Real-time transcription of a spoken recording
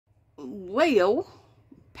whale,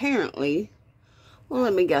 apparently, well,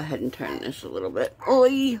 let me go ahead and turn this a little bit.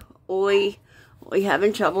 Oi, oi, oi,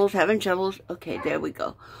 having troubles. Okay, there we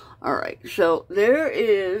go. All right, so there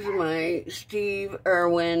is my Steve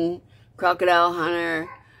Irwin crocodile hunter.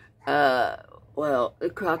 Well, the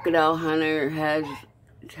crocodile hunter has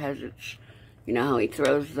its, you know how he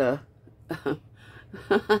throws the,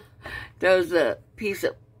 throws the piece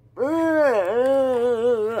of,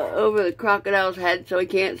 over the crocodile's head so he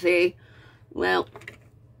can't see. Well,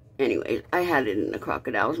 anyways, I had it in the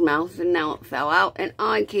crocodile's mouth and now it fell out and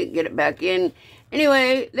I can't get it back in.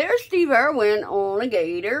 Anyway, there's Steve Irwin on a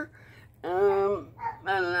gator. And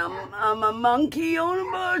I'm a monkey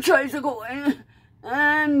on a tricycle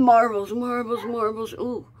and marbles.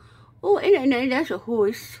 Ooh, and that's a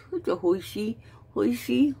horse. It's a horsey.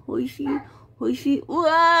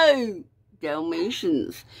 Whoa!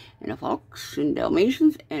 Dalmatians and a fox and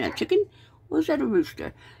Dalmatians and a chicken. What's that? A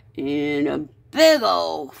rooster and a big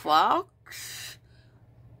old fox.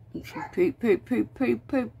 And some pretty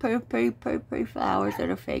flowers that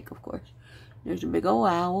are fake, of course. There's a big old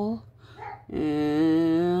owl and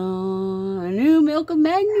a new Milk of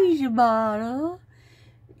Magnesia bottle.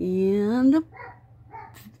 And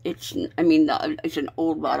it's an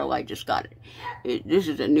old bottle. I just got it. This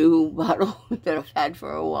is a new bottle that I've had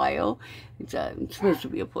for a while. It's supposed to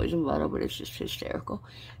be a poison bottle, but it's just hysterical.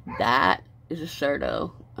 That is a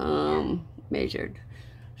Certo, measured.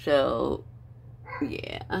 So,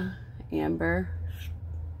 yeah, amber.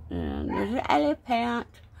 And there's an elephant.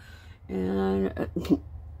 And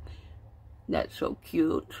that's so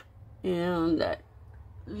cute. And that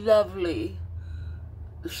lovely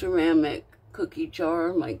ceramic cookie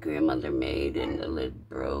jar my grandmother made and the lid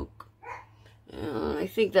broke. I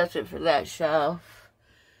think that's it for that shelf.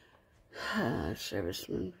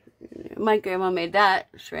 Serviceman. My grandma made that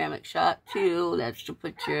ceramic shot too. That's to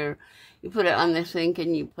put you put it on the sink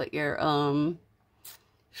and you put your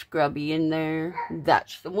scrubby in there.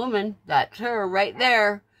 That's the woman. That's her right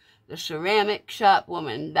there. The ceramic shop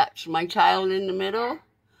woman. That's my child in the middle.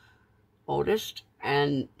 Oldest.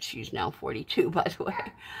 And she's now 42, by the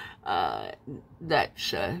way.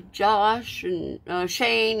 That's Josh and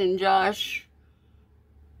Shane and Josh.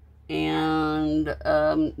 And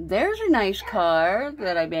there's a nice car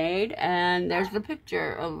that I made. And there's the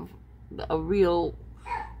picture of a real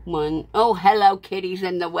one. Oh, Hello Kitty's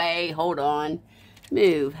in the way. Hold on.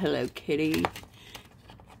 Move, Hello Kitty.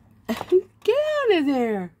 Get out of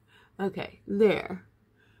there. Okay, there.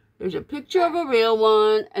 There's a picture of a real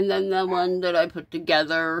one, and then the one that I put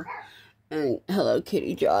together, and Hello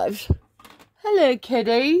Kitty drives. Hello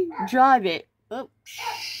Kitty, drive it. Oh,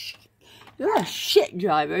 shh. You're a shit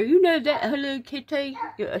driver. You know that, Hello Kitty?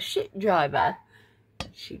 You're a shit driver.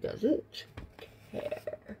 She doesn't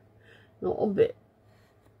care. Not a bit.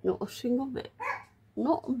 Not a single bit.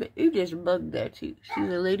 Not a bit. Ooh, there's a bug there too. See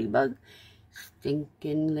the ladybug?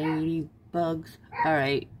 Stinking ladybugs.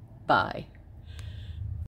 Alright, bye.